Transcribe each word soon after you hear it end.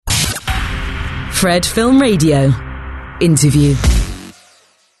Fred Film Radio. Interview.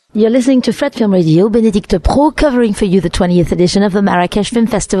 You're listening to Fred Film Radio, Benedicte Pro, covering for you the 20th edition of the Marrakech Film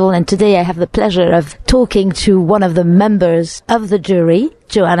Festival. And today I have the pleasure of talking to one of the members of the jury,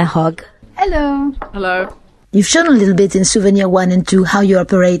 Joanna Hogg. Hello. Hello. You've shown a little bit in Souvenir 1 and 2 how you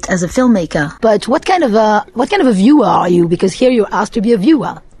operate as a filmmaker. But what kind of a viewer are you? Because here you're asked to be a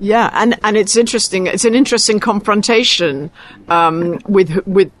viewer. Yeah, and it's interesting. It's an interesting confrontation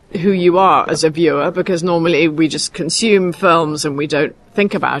with who you are as a viewer, because normally we just consume films and we don't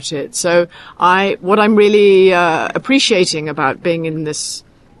think about it. So what I'm really appreciating about being in this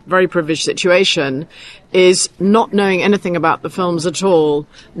very privileged situation is not knowing anything about the films at all,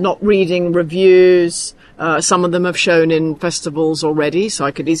 not reading reviews. Some of them have shown in festivals already, so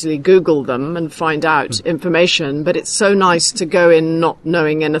I could easily Google them and find out information. But it's so nice to go in not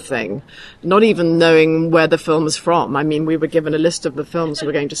knowing anything, not even knowing where the film is from. I mean, we were given a list of the films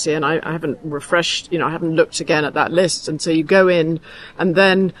we're going to see, and I haven't refreshed, I haven't looked again at that list. And so you go in, and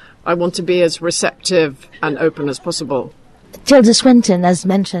then I want to be as receptive and open as possible. Tilda Swinton has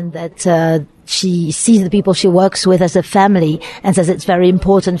mentioned that she sees the people she works with as a family and says it's very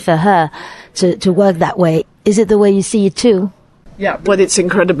important for her to work that way. Is it the way you see it too? Yeah, well, it's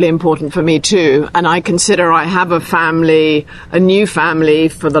incredibly important for me too. And I consider I have a new family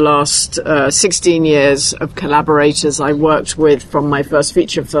for the last 16 years of collaborators I worked with from my first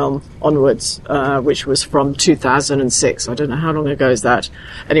feature film onwards, which was from 2006. I don't know how long ago is that.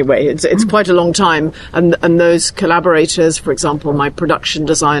 Anyway, it's quite a long time. And those collaborators, for example, my production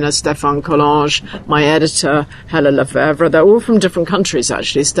designer, Stéphane Collange, my editor, Hella Lefebvre, they're all from different countries,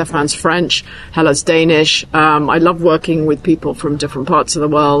 actually. Stéphane's French, Hella's Danish. I love working with people from different parts of the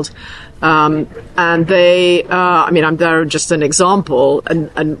world. And they're just an example.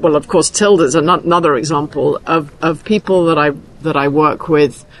 And well, of course, Tilda's another example of people that I work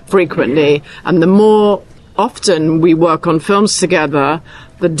with frequently. And the more often we work on films together,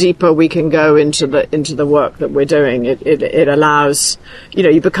 the deeper we can go into the work that we're doing. It allows,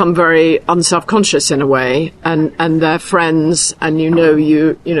 you become very unself-conscious in a way, and they're friends, and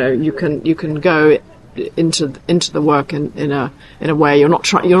you can go into the work in a way you're not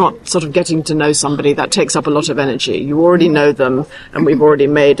sort of getting to know somebody. That takes up a lot of energy. You already know them, and we've already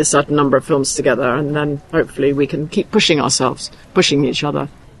made a certain number of films together, and then hopefully we can keep pushing each other.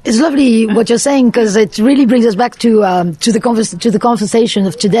 It's lovely what you're saying, because it really brings us back to the conversation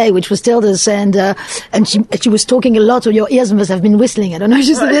of today, which was Tilda's, and she was talking a lot. Or your ears must have been whistling. I don't know if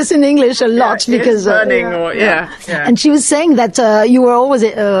she said this in English a lot, because burning yeah. And she was saying that you were always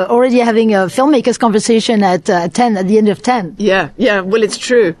already having a filmmakers conversation at 10 at the end of 10. Yeah. Well, it's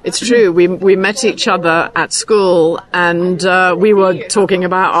true. It's true. We met each other at school, and we were talking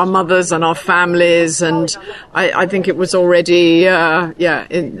about our mothers and our families, and I think it was already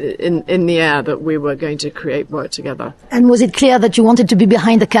in the air that we were going to create work together. And was it clear that you wanted to be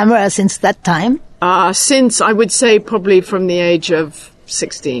behind the camera since that time? Since, I would say, probably from the age of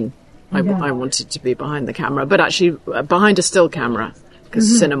 16, I wanted to be behind the camera, but actually behind a still camera,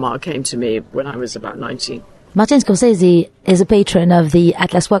 because cinema came to me when I was about 19. Martin Scorsese is a patron of the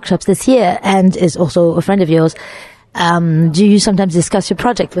Atlas Workshops this year and is also a friend of yours. Do you sometimes discuss your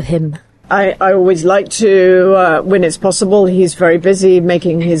project with him? I always like to, when it's possible. He's very busy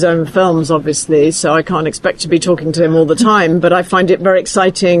making his own films, obviously, so I can't expect to be talking to him all the time, but I find it very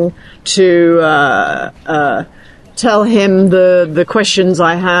exciting to tell him the questions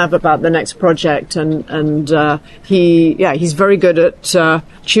I have about the next project, and he's very good at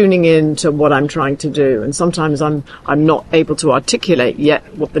tuning in to what I'm trying to do, and sometimes I'm not able to articulate yet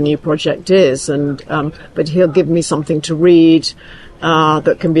what the new project is, but he'll give me something to read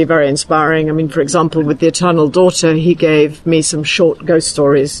that can be very inspiring. I mean, for example, with The Eternal Daughter, he gave me some short ghost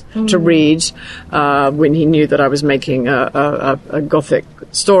stories to read when he knew that I was making a Gothic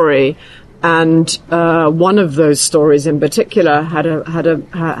story. And one of those stories in particular had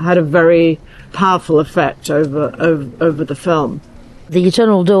a very powerful effect over the film. The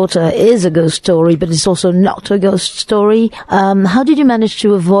Eternal Daughter is a ghost story, but it's also not a ghost story. How did you manage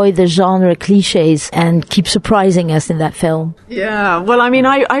to avoid the genre cliches and keep surprising us in that film? Yeah, well, I mean,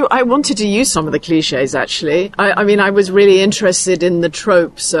 I wanted to use some of the cliches, actually. I was really interested in the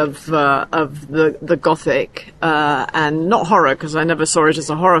tropes of the Gothic, and not horror, because I never saw it as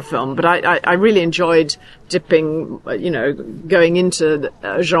a horror film, but I really enjoyed dipping, going into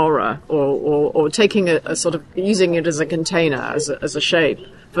a genre or taking a sort of using it as a container, as a shape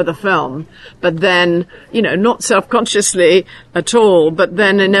for the film, but then, not self-consciously at all, but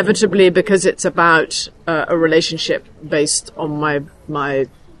then inevitably, because it's about a relationship based on my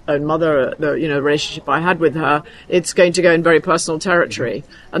own mother, the relationship I had with her, it's going to go in very personal territory.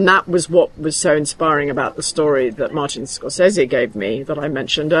 And that was what was so inspiring about the story that Martin Scorsese gave me that I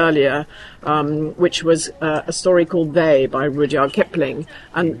mentioned earlier, which was a story called They by Rudyard Kipling.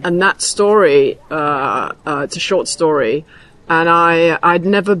 And that story, it's a short story, and I'd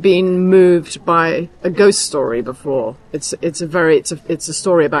never been moved by a ghost story before. It's a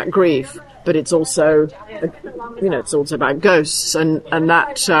story about grief, but it's also, it's also about ghosts, and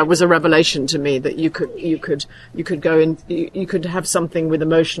that was a revelation to me that you could go in, you could have something with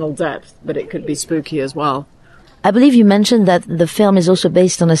emotional depth, but it could be spooky as well. I believe you mentioned that the film is also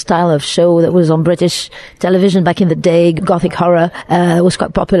based on a style of show that was on British television back in the day. Gothic horror was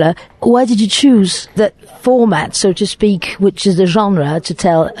quite popular. Why did you choose that format, so to speak, which is the genre, to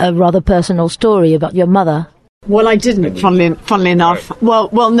tell a rather personal story about your mother? Well, I didn't, funnily enough.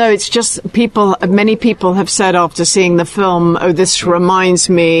 Right. Well, no, it's just many people have said after seeing the film, oh, this reminds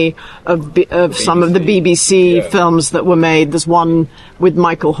me of some of the BBC films that were made. There's one with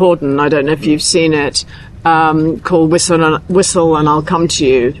Michael Hordern, I don't know if you've seen it, called Whistle and I'll Come to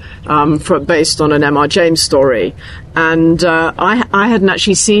You, based on an M.R. James story. And I hadn't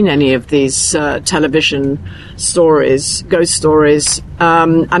actually seen any of these television stories, ghost stories,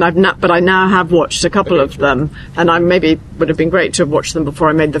 but I now have watched a couple of them, and I maybe would have been great to have watched them before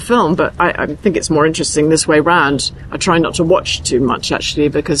I made the film, but I think it's more interesting this way round. I try not to watch too much, actually,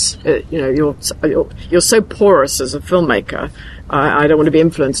 because you're so porous as a filmmaker. I don't want to be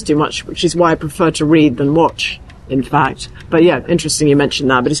influenced too much, which is why I prefer to read than watch, in fact. But yeah, interesting you mentioned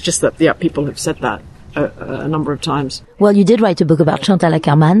that, but it's just that, people have said that a number of times. Well, you did write a book about Chantal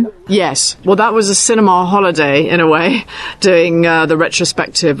Akerman. Yes. Well, that was a cinema holiday, in a way, doing the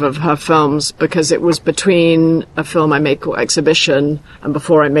retrospective of her films, because it was between a film I made called Exhibition and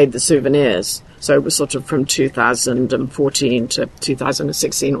before I made The Souvenirs. So it was sort of from 2014 to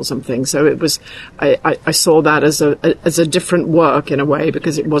 2016 or something. So it was, I saw that as a different work in a way,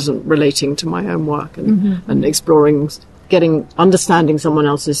 because it wasn't relating to my own work and exploring, understanding someone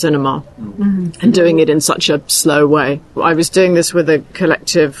else's cinema and doing it in such a slow way. I was doing this with a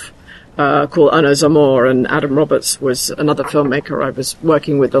collective called Uno Zamor, and Adam Roberts was another filmmaker I was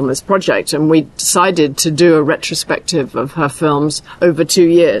working with on this project, and we decided to do a retrospective of her films over 2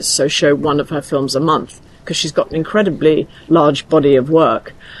 years, so show one of her films a month, because she's got an incredibly large body of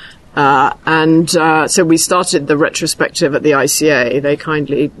work. So we started the retrospective at the ICA. They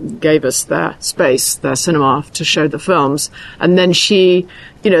kindly gave us their space, their cinema, to show the films. And then she,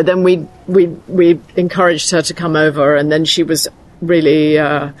 then we encouraged her to come over, and then she was really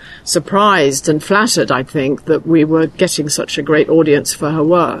surprised and flattered, I think, that we were getting such a great audience for her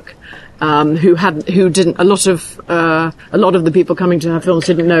work. A lot of the people coming to her films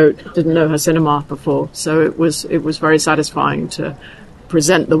didn't know her cinema before. So it was very satisfying to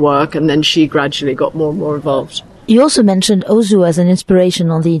present the work, and then she gradually got more and more involved. You also mentioned Ozu as an inspiration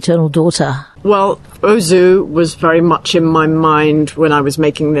on The Eternal Daughter. Well, Ozu was very much in my mind when I was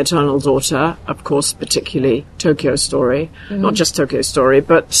making The Eternal Daughter, of course, particularly Tokyo Story. Not just Tokyo Story,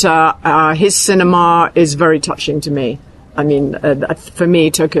 but his cinema is very touching to me. I mean, for me,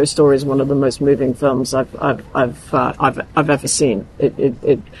 Tokyo Story is one of the most moving films I've ever seen.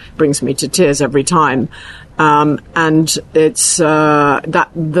 It brings me to tears every time. And it's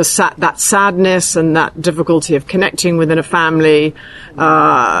that sadness and that difficulty of connecting within a family,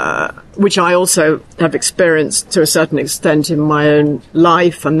 which I also have experienced to a certain extent in my own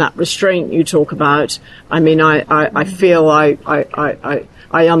life, and that restraint you talk about. I mean, I feel I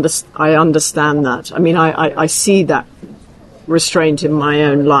understand that. I mean, I see that restraint in my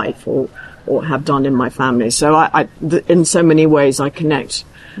own life, or have done in my family. So in so many ways I connect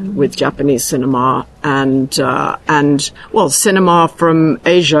with Japanese cinema and cinema from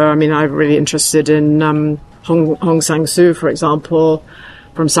Asia. I mean, I'm really interested in Hong Sang-soo, for example,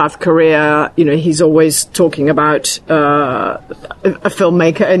 from South Korea. He's always talking about a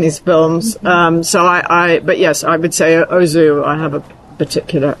filmmaker in his films. But yes, I would say Ozu I have a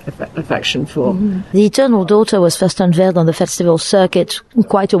particular affection for. The Eternal Daughter was first unveiled on the festival circuit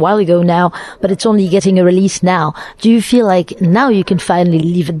quite a while ago now, but it's only getting a release now. Do you feel like now you can finally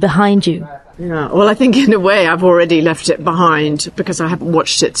leave it behind you? Yeah, well, I think in a way I've already left it behind, because I haven't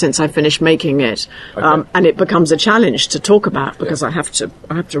watched it since I finished making it. Okay. And it becomes a challenge to talk about, because I have to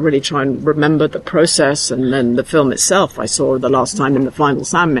really try and remember the process, and then the film itself I saw the last time in the final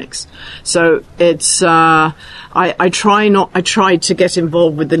sound mix. So it's, I tried to get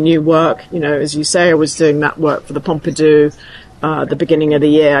involved with the new work. As you say, I was doing that work for the Pompidou, the beginning of the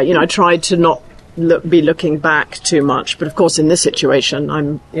year. I tried to not be looking back too much, but of course in this situation I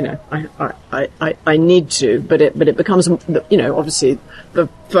need to, but it becomes, obviously the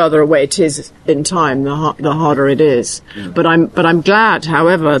further away it is in time, the harder it is. But I'm glad,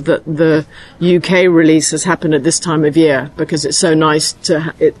 however, that the UK release has happened at this time of year, because it's so nice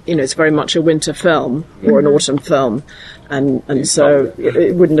it's very much a winter film or an autumn film. And so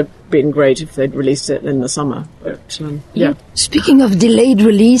it wouldn't have been great if they'd released it in the summer. But, yeah. Speaking of delayed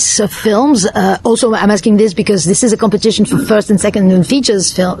release of films, also I'm asking this because this is a competition for first and second and feature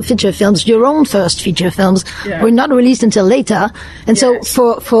films. Your own first feature films were not released until later. And so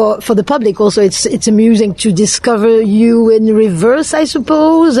for the public also, it's amusing to discover you in reverse, I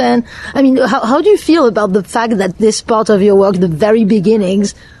suppose. And I mean, how do you feel about the fact that this part of your work, the very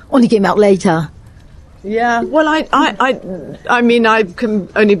beginnings, only came out later? Yeah, well, I mean, I can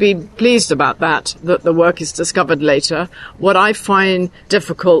only be pleased about that the work is discovered later. What I find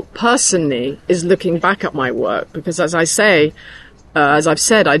difficult personally is looking back at my work, because as I've said,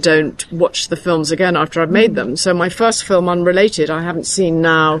 I don't watch the films again after I've made them. So my first film, Unrelated, I haven't seen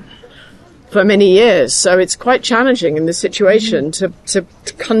now for many years. So it's quite challenging in this situation to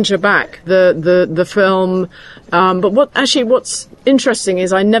conjure back the film. But what's interesting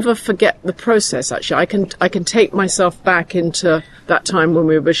is I never forget the process. Actually, I can take myself back into that time when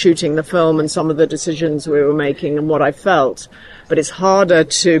we were shooting the film and some of the decisions we were making and what I felt. But it's harder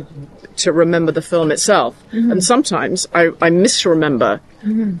to remember the film itself. And sometimes I misremember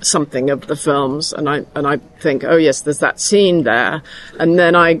something of the films, and I think, oh yes, there's that scene there, and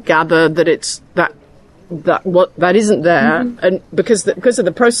then I gather that it's that isn't there, and because of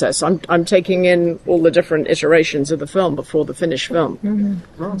the process, I'm taking in all the different iterations of the film before the finished film.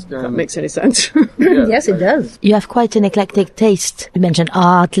 If that makes any sense. Yes, it does. You have quite an eclectic taste. You mentioned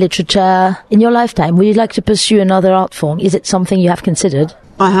art, literature. In your lifetime, would you like to pursue another art form? Is it something you have considered?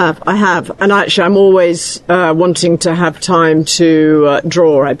 I have. And actually, I'm always wanting to have time to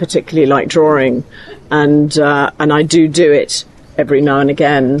draw. I particularly like drawing. And I do it every now and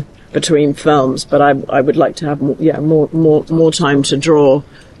again between films. But I would like to have more time to draw.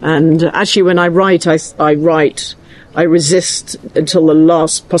 And actually, when I write, I resist until the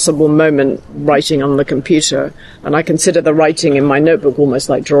last possible moment writing on the computer. And I consider the writing in my notebook almost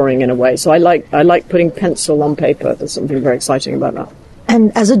like drawing in a way. So I like putting pencil on paper. There's something very exciting about that.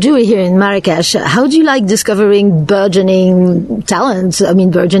 And as a Jewy here in Marrakech, how do you like discovering burgeoning talents? I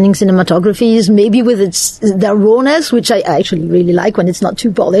mean, burgeoning cinematographies, maybe with their rawness, which I actually really like when it's not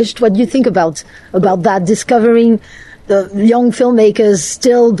too polished. What do you think about that, discovering the young filmmakers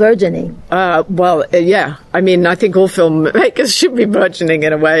still burgeoning? Yeah. I mean, I think all filmmakers should be burgeoning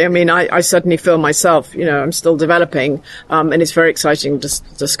in a way. I mean, I certainly feel myself, I'm still developing, and it's very exciting to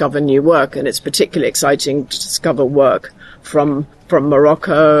discover new work, and it's particularly exciting to discover work from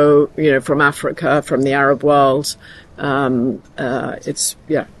Morocco, from Africa, from the Arab world. I'm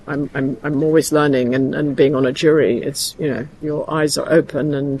always learning, and being on a jury, it's, your eyes are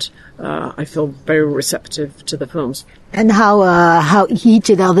open, and I feel very receptive to the films. And how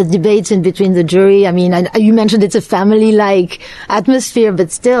heated are the debates in between the jury? I mean, you mentioned it's a family-like atmosphere,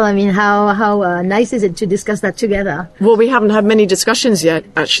 but still, I mean, how nice is it to discuss that together? Well, we haven't had many discussions yet,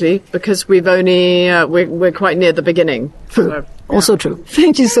 actually, because we've only we're quite near the beginning. True. So, yeah. Also true.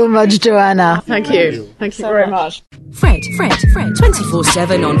 Thank you so much, Joanna. Thank you. Thank you very much. Fred,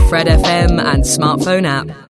 24/7 on Fred FM and smartphone app.